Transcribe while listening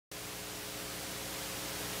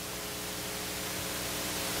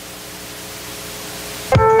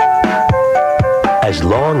As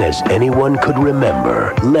long as anyone could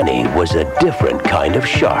remember, Lenny was a different kind of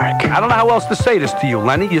shark. I don't know how else to say this to you,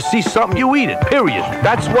 Lenny. You see something, you eat it, period.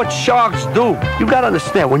 That's what sharks do. You gotta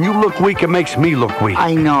understand, when you look weak, it makes me look weak.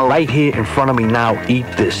 I know. Right here in front of me now, eat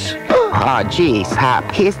this. Oh, geez, Hop.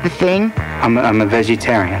 Here's the thing. I'm a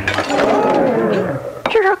vegetarian.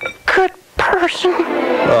 You're a good person.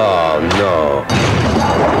 Oh, no.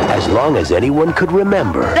 As long as anyone could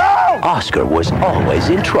remember, Oscar was always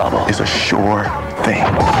in trouble. It's a sure thing.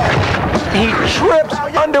 He trips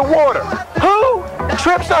underwater. Who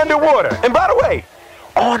trips underwater? And by the way,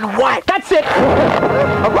 on what? That's it.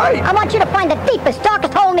 All right. I want you to find the deepest,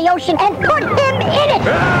 darkest hole in the ocean and put him in it.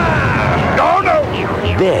 No, no.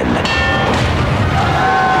 Then,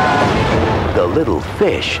 the little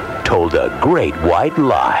fish told a great white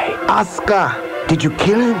lie. Oscar, did you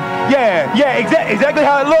kill him? Yeah, exactly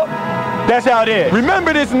how it looked. That's how it is.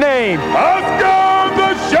 Remember this name. Oscar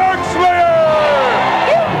the Shark Slayer!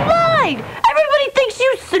 You lied! Everybody thinks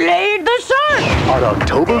you slayed the shark! On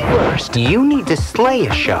October 1st, You need to slay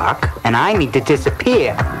a shark, and I need to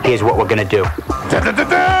disappear. Here's what we're gonna do.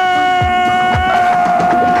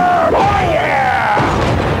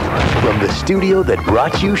 from the studio that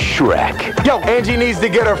brought you Shrek. Yo, Angie needs to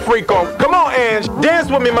get her freak on. Come on, Ange. Dance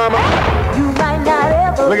with me, mama. You might not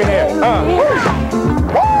ever Look at that.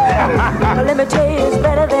 Let me tell you, it's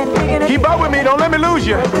better than digging Keep up with me. Don't let me lose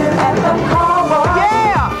you.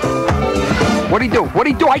 Yeah! What'd he do?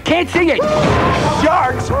 What'd he do? I can't see it.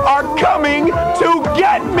 Sharks are coming to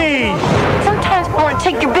get me. Sometimes I want to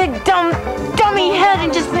take your big, dummy head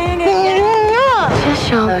and just... Just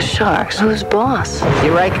show those sharks who's boss.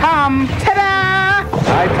 Here I come. Ta-da!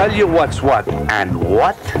 I tell you what's what. And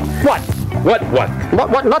what? What? What?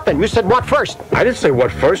 What? Nothing. You said what first? I didn't say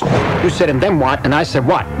what first. You said and then what, and I said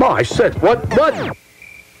what? No, I said what?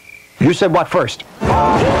 You said what first?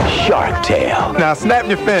 Shark Tale. Now snap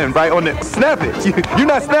your fin, right on it. Snap it. You're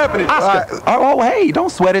not snapping it. Oscar. Oh, hey,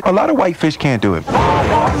 don't sweat it. A lot of white fish can't do it.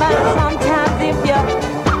 Sometimes if you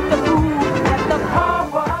put the food at the car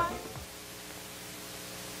wash.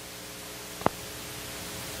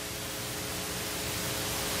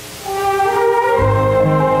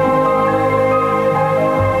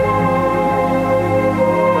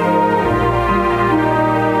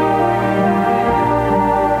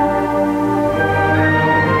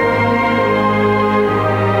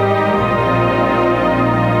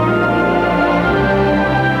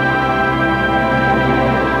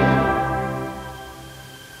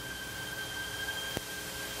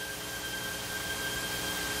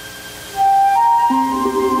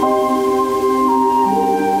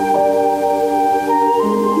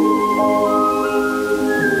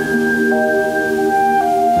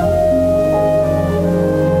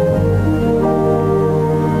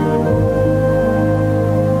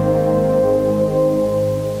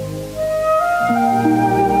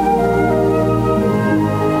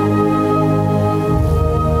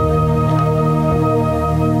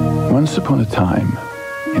 Once upon a time,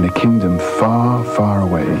 in a kingdom far, far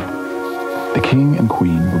away, the king and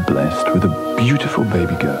queen were blessed with a beautiful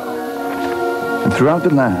baby girl. And throughout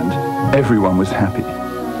the land, everyone was happy.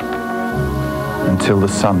 Until the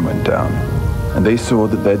sun went down, and they saw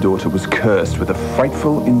that their daughter was cursed with a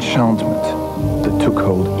frightful enchantment that took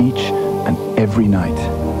hold each and every night.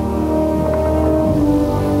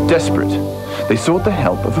 Desperate, they sought the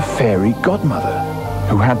help of a fairy godmother,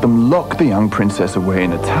 who had them lock the young princess away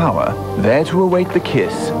in a tower, there to await the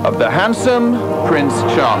kiss of the handsome Prince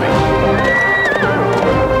Charming.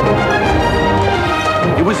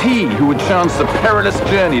 It was he who would chance the perilous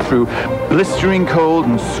journey through blistering cold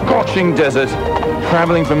and scorching desert,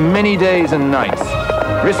 traveling for many days and nights,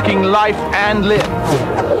 risking life and limb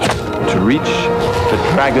to reach the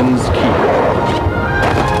Dragon's Keep.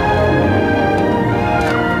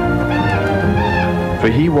 For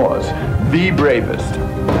he was the bravest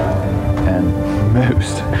and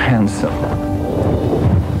most handsome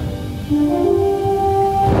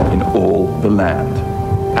in all the land.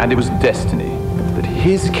 And it was destiny that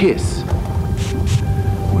his kiss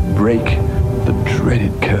would break the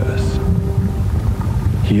dreaded curse.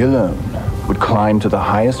 He alone would climb to the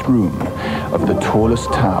highest room of the tallest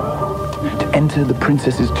tower, to enter the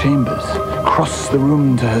princess's chambers, cross the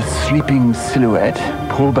room to her sleeping silhouette,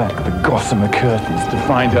 pull back the gossamer curtains to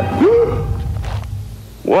find her...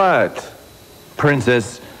 What?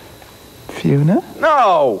 Princess Fiona?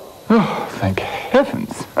 No. Oh, thank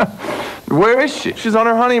heavens. Where is she? She's on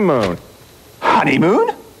her honeymoon.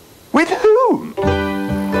 Honeymoon? With whom?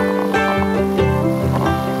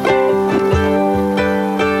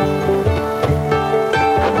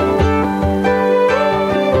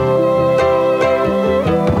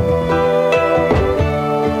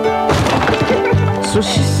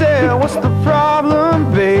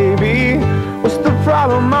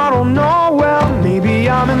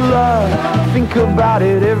 think about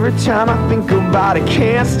it, every time I think about it,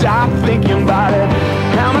 can't stop thinking about it.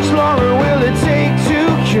 How much longer will it take to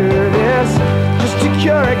cure this? Just to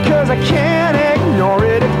cure it, cause I can't ignore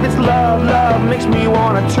it. If it's love, love makes me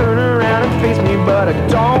wanna turn around and face me, but I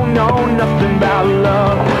don't know nothing about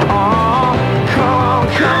love. Oh, come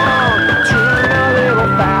on, turn a little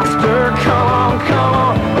faster. Come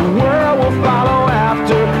on, the world will follow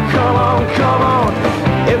after. Come on,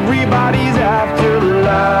 everybody's after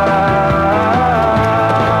love.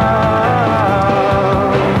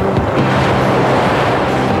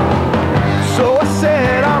 So I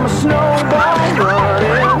said I'm a snowball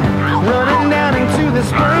running down into the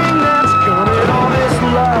spring that's coming. All this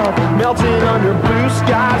love melting under blue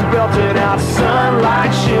skies, belted out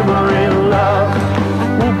sunlight, shimmering love.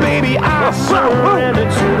 Well, baby, I surrender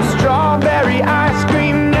to the strawberry ice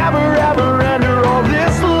cream, never ever ender all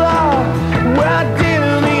this love. Well, I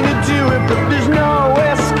didn't mean to do it, but there's no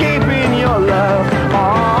escaping your love.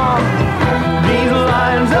 Oh, these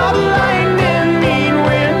lines of lightning mean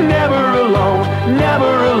we're never alone,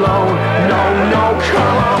 never alone. No,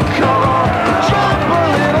 come on, jump a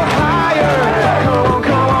little higher.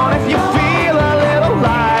 Come on, if you feel a little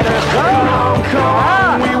lighter. Come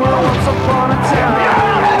on, we were once upon a time.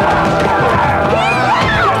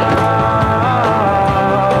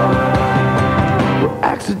 We're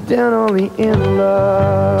accidentally in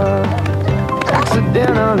love.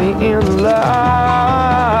 Accidentally in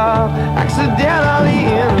love. Accidentally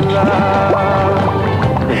in love.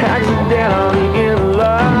 Accidentally in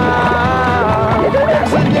love.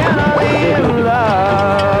 Accidentally in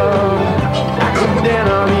love.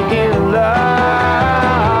 Accidentally in love.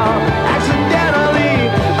 Accidentally,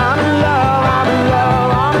 I'm in love, I'm in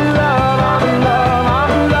love, I'm in love, I'm in love,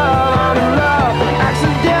 I'm in love, I'm in love.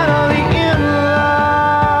 Accidentally in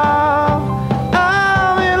love.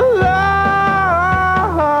 I'm in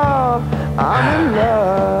love. I'm in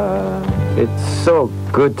love. It's so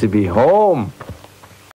good to be home.